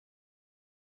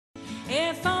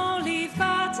If only for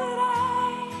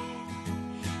today,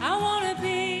 I want to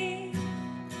be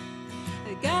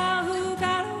the girl who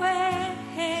got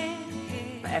away.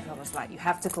 But everyone was like, you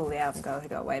have to call the album Girl Who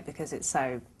Got Away because it's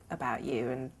so about you,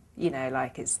 and, you know,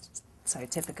 like, it's so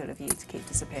typical of you to keep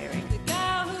disappearing.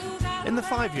 In the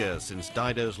 5 years since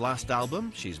Dido's last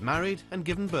album, she's married and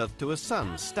given birth to a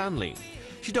son, Stanley.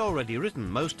 She'd already written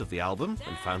most of the album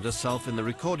and found herself in the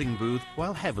recording booth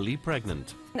while heavily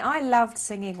pregnant. I loved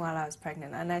singing while I was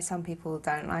pregnant. I know some people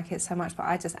don't like it so much, but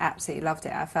I just absolutely loved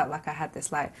it. I felt like I had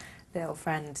this, like, little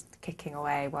friend kicking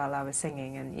away while I was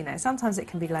singing, and, you know, sometimes it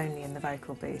can be lonely in the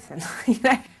vocal booth, and, you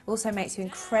know, also makes you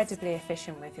incredibly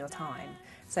efficient with your time.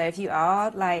 So if you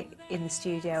are, like, in the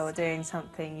studio or doing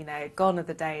something, you know, gone are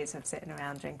the days of sitting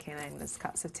around drinking endless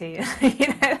cups of tea. You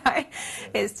know, like,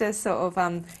 it's just sort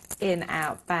of in,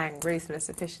 out, bang, ruthless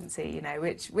efficiency, you know,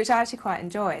 which I actually quite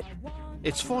enjoy.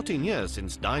 It's 14 years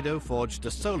since Dido forged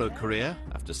a solo career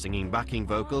after singing backing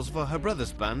vocals for her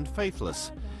brother's band,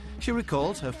 Faithless. She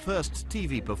recalls her first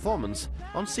TV performance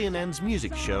on CNN's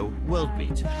music show,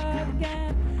 Worldbeat.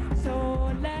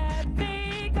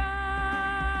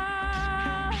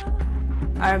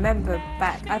 I remember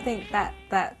back, I think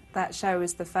that show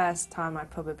was the first time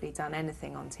I'd probably done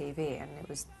anything on TV, and it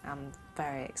was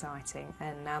very exciting,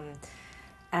 and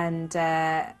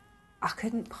I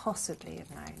couldn't possibly have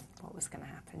known what was going to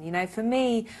happen. You know, for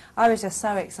me, I was just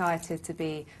so excited to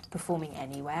be performing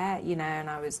anywhere, you know, and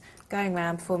I was going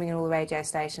around performing in all the radio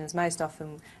stations. Most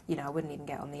often, you know, I wouldn't even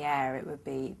get on the air. It would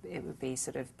be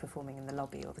sort of performing in the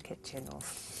lobby or the kitchen or,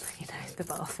 you know, the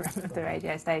bathroom of the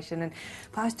radio station.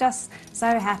 But I was just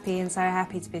so happy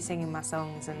to be singing my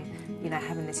songs and, you know,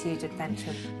 having this huge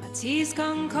adventure. My tea's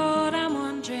gone cold, I'm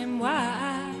wondering why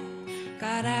I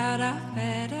got out of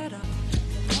bed at all.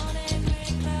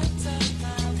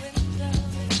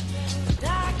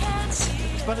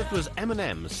 But it was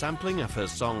Eminem's sampling of her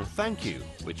song Thank You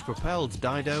which propelled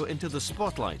Dido into the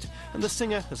spotlight, and the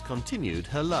singer has continued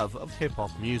her love of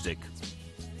hip-hop music.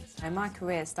 And my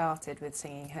career started with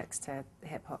singing hooks to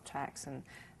hip-hop tracks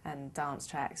and dance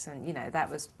tracks, and, you know, that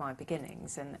was my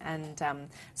beginnings. And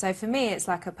so for me, it's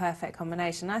like a perfect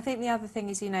combination. I think the other thing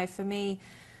is, you know, for me,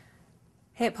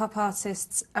 hip-hop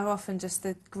artists are often just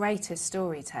the greatest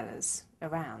storytellers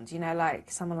around. You know,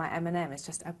 like someone like Eminem is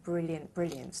just a brilliant,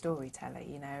 brilliant storyteller,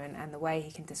 you know, and the way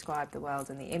he can describe the world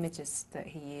and the images that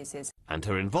he uses. And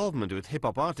her involvement with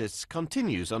hip-hop artists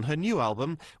continues on her new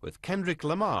album, with Kendrick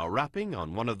Lamar rapping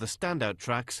on one of the standout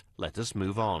tracks, Let Us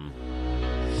Move On.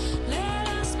 Let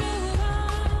us move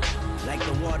on. Like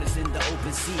the waters in the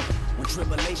open sea, when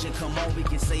tribulation come on, we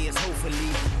can say it's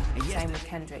hopefully. Same with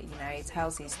Kendrick, you know, he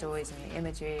tells these stories and the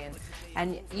imagery,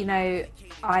 and you know,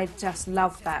 I just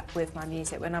love that with my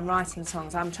music. When I'm writing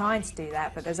songs, I'm trying to do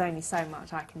that, but there's only so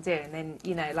much I can do. And then,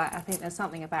 you know, like, I think there's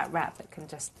something about rap that can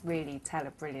just really tell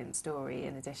a brilliant story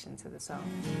in addition to the song.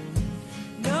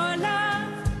 No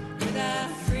love without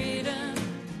freedom.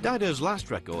 Dido's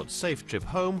last record, Safe Trip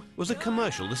Home, was a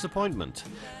commercial disappointment.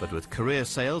 But with career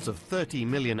sales of 30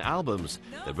 million albums,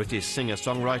 the British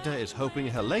singer-songwriter is hoping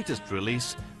her latest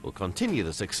release will continue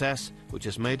the success which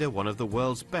has made her one of the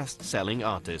world's best-selling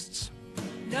artists.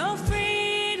 No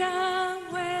freedom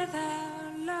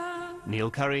without love.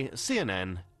 Neil Curry,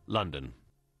 CNN, London.